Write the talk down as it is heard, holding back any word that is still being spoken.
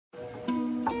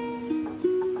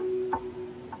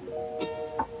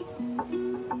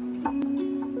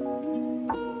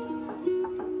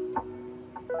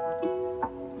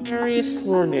Paris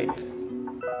Wernick,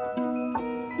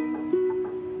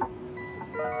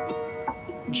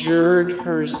 Gerd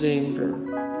Herzinger,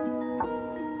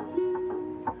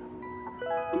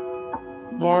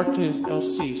 Martin L.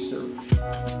 Caesar,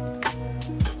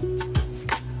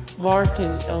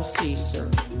 Martin L.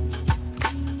 Caesar,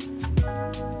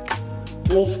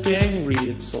 Wolfgang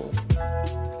Rietzel,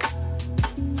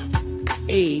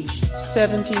 age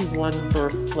 71,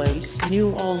 birthplace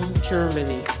New Ulm,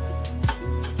 Germany,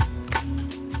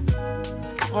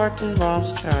 Martin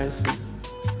Rothschild,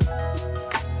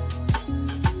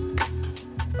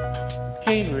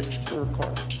 Heinrich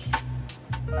Burkhardt,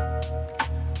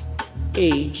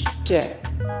 age Dec.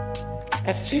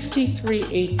 At 53,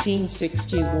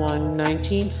 1861,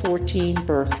 1914,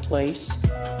 birthplace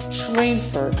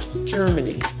Schweinfurt,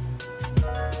 Germany,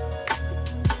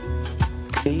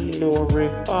 Theodore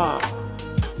Bach,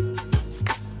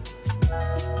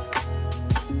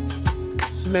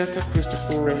 Samantha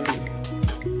Cristoforetti,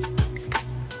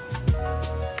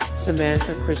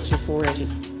 Samantha Cristoforetti,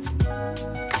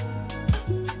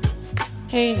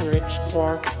 Heinrich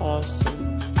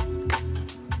Barkhausen,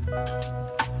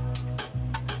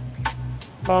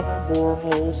 Bob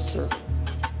Borholzer,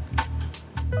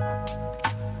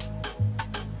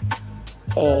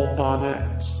 All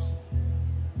Bonnets,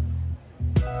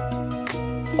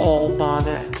 All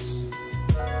Bonnets,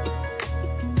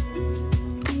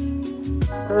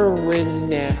 Erwin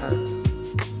Naher,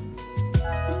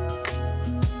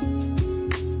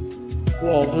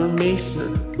 Walter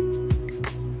Mason,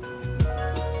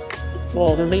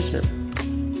 Walter Mason,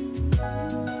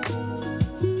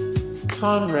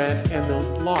 Conrad Emil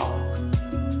Bloch,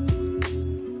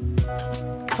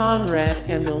 Conrad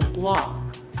Emil Bloch,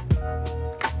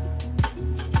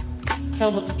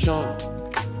 Helmut John,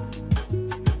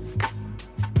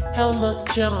 Helmut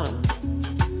John,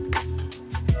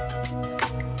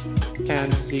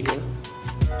 Tanziger,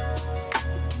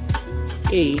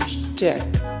 age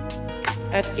Dec.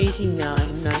 At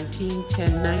 89,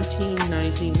 1910,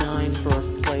 1999,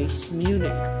 birthplace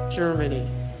Munich, Germany,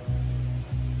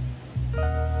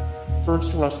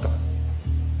 Ernst Ruska,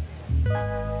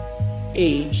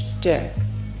 age Dec.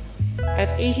 At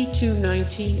 82,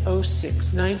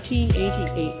 1906,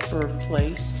 1988,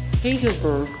 birthplace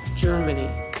Heidelberg, Germany,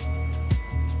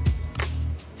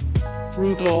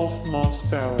 Rudolf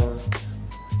Mossbauer,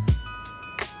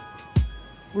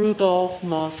 Rudolf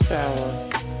Mossbauer,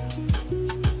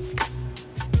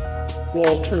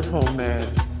 Walter Hohmann,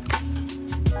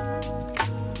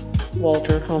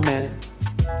 Walter Hohmann,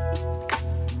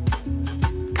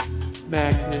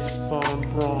 Magnus von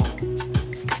Braun,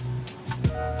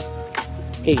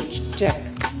 age Dec.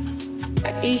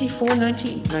 At 84,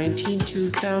 19,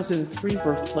 2003,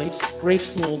 birthplace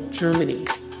Greifswald, Germany,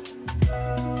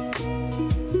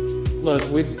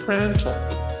 Ludwig Prantl,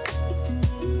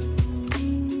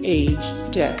 age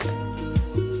Dec.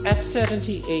 At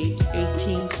 78,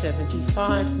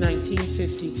 1875,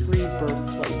 1953,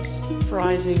 birthplace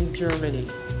Freising, Germany,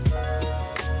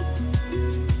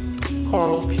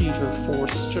 Karl Peter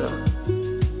Forster,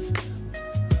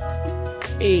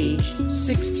 age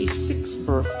 66,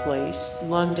 birthplace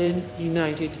London,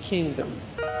 United Kingdom,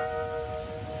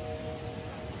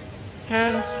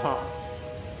 Hans Hopp,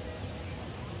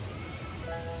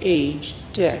 age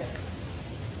Dec.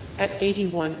 At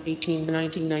 81, 18,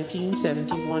 19,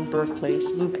 1971,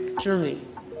 birthplace Lübeck, Germany,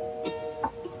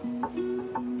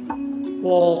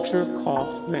 Walter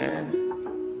Kaufmann,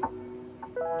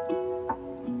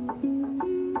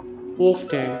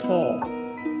 Wolfgang Paul,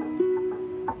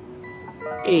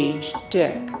 age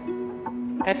Dec.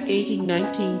 At 80,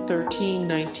 1913,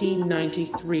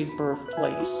 1993,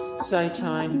 birthplace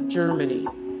Zeitheim, Germany,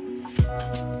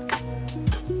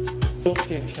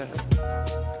 Wolfgang Kettel,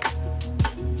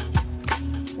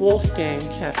 Wolfgang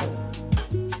Kettel,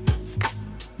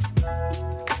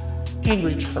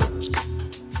 Heinrich Hertz,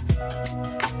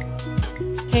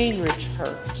 Heinrich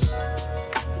Hertz,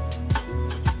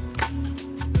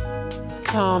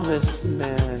 Thomas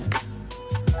Mann,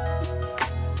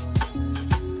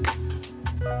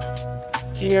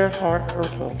 Gerhard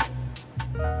Ertl,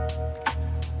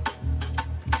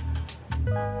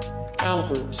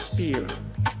 Albert Speer,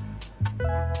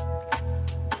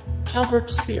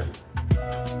 Albert Speer,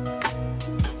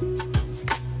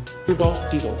 Rudolf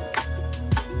Diesel,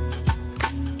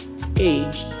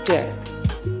 age Dec.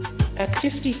 At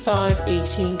 55,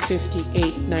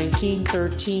 1858,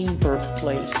 1913,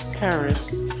 birthplace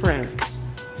Paris, France,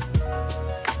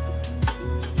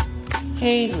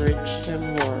 Heinrich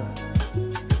Himmler,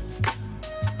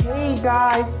 Hey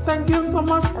guys, thank you so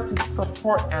much for the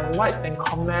support and likes and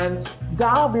comments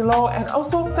down below, and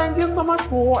also thank you so much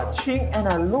for watching, and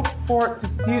I look forward to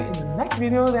see you in the next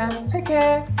video. Then take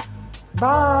care,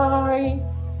 bye.